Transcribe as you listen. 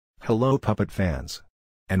Hello Puppet fans!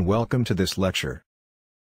 And welcome to this lecture.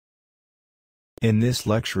 In this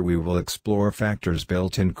lecture we will explore factors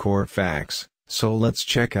built in core facts, so let's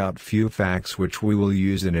check out few facts which we will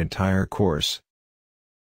use in entire course.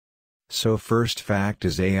 So first fact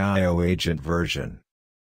is AIO agent version.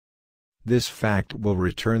 This fact will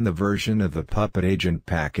return the version of the Puppet agent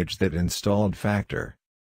package that installed factor.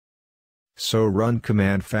 So run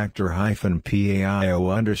command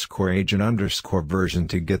factor-PAIO_agent_version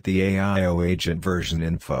to get the AIO agent version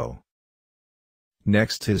info.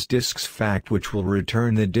 Next is disks fact, which will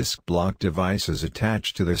return the disk block devices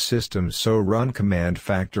attached to the system, so run command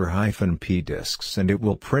factor-P disks and it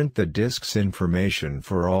will print the disks information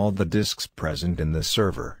for all the disks present in the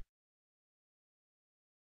server.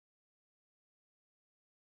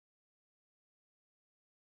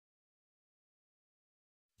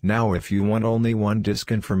 Now if you want only one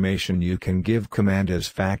disk information, you can give command as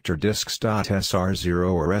factor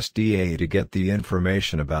disks.sr0 or SDA to get the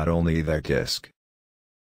information about only that disk.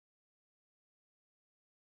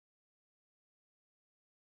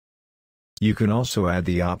 You can also add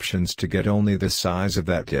the options to get only the size of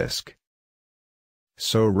that disk.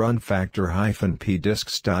 So run factor-P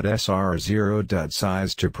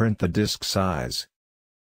disks.sr0.size to print the disk size.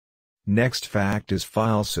 Next fact is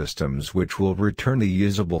file systems, which will return the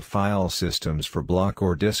usable file systems for block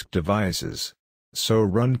or disk devices. So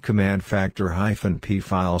run command factor-P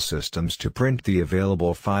file systems to print the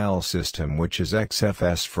available file system, which is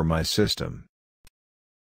XFS for my system.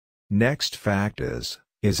 Next fact is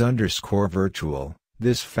 _virtual.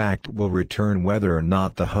 This fact will return whether or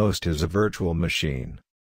not the host is a virtual machine.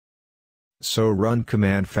 So run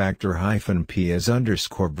command factor-P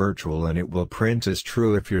 _virtual and it will print as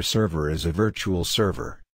true if your server is a virtual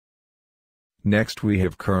server. Next we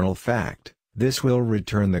have kernel fact. This will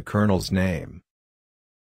return the kernel's name.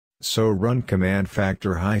 So run command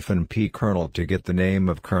factor-P kernel to get the name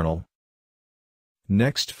of kernel.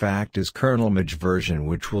 Next fact is kernel major version,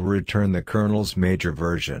 which will return the kernel's major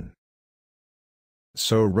version.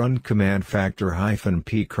 So run command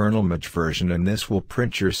factor-P kernel major version and this will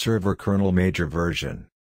print your server kernel major version.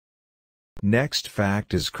 Next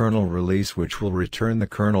fact is kernel release, which will return the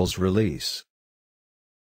kernel's release.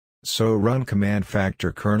 So run command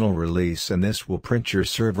factor kernel release and this will print your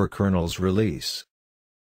server kernel's release.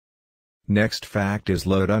 Next fact is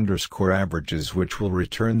load_averages, which will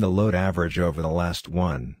return the load average over the last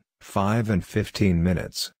 1, 5 and 15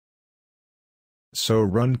 minutes. So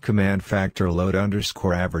run command factor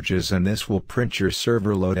load_averages and this will print your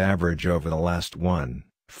server load average over the last 1,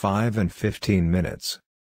 5 and 15 minutes.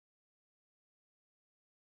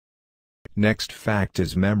 Next fact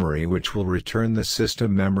is memory, which will return the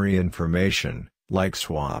system memory information, like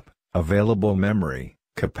swap, available memory,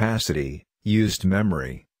 capacity, used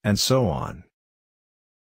memory, and so on.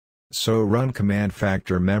 So run command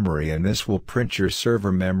factor memory and this will print your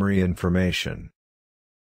server memory information.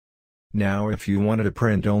 Now if you wanted to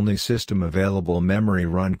print only system available memory,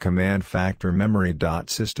 run command factor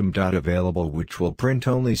memory.system.available, which will print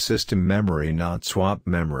only system memory, not swap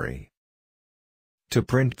memory. To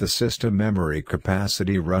print the system memory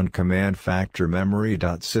capacity, run command factor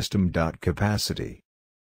memory.system.capacity.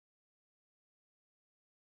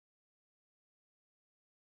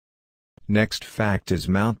 Next fact is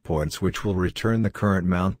mount points, which will return the current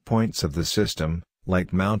mount points of the system,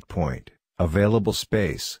 like mount point, available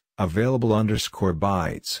space,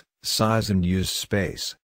 available_bytes, size and used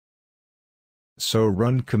space. So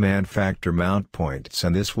run command factor mount points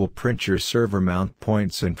and this will print your server mount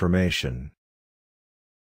points information.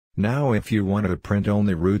 Now if you wanted to print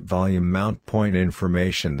only root volume mount point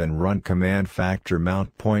information, then run command factor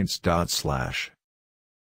mount points .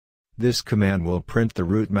 This command will print the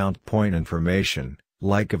root mount point information,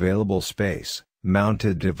 like available space,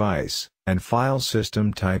 mounted device, and file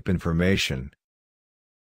system type information.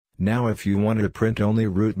 Now if you wanted to print only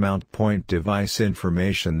root mount point device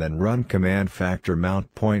information, then run command factor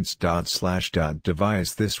mount points .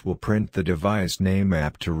 Device. This will print the device name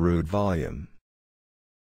mapped to root volume.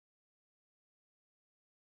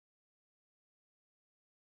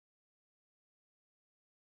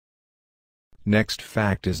 Next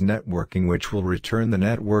fact is networking, which will return the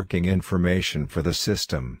networking information for the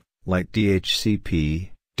system, like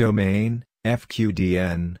DHCP, domain,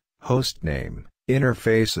 FQDN, hostname,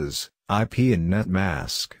 interfaces, IP and net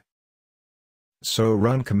mask. So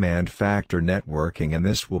run command factor networking and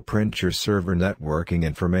this will print your server networking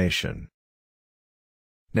information.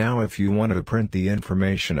 Now if you wanted to print the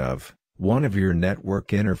information of one of your network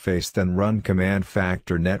interface, then run command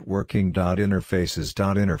factor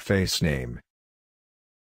networking.interfaces.interface name.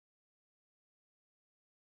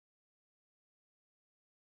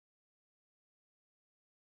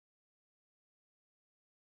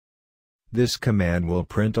 This command will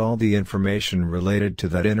print all the information related to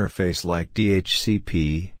that interface like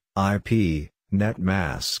DHCP, IP, net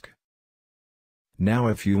mask. Now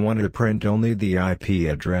if you want to print only the IP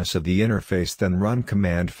address of the interface, then run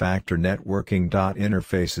command factor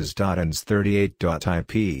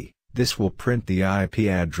networking.interfaces.ans38.ip. This will print the IP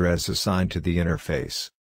address assigned to the interface.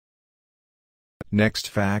 Next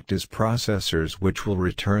fact is processors, which will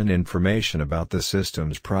return information about the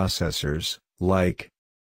system's processors, like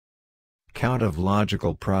count of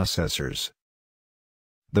logical processors,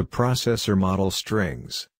 the processor model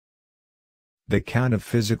strings, the count of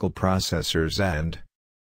physical processors, and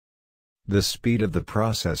the speed of the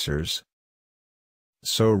processors.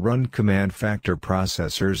 So run command factor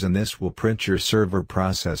processors and this will print your server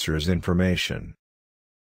processors information.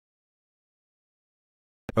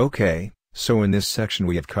 Okay, so in this section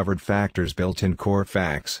we have covered factors built in core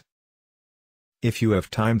facts. If you have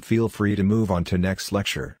time, feel free to move on to next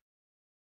lecture.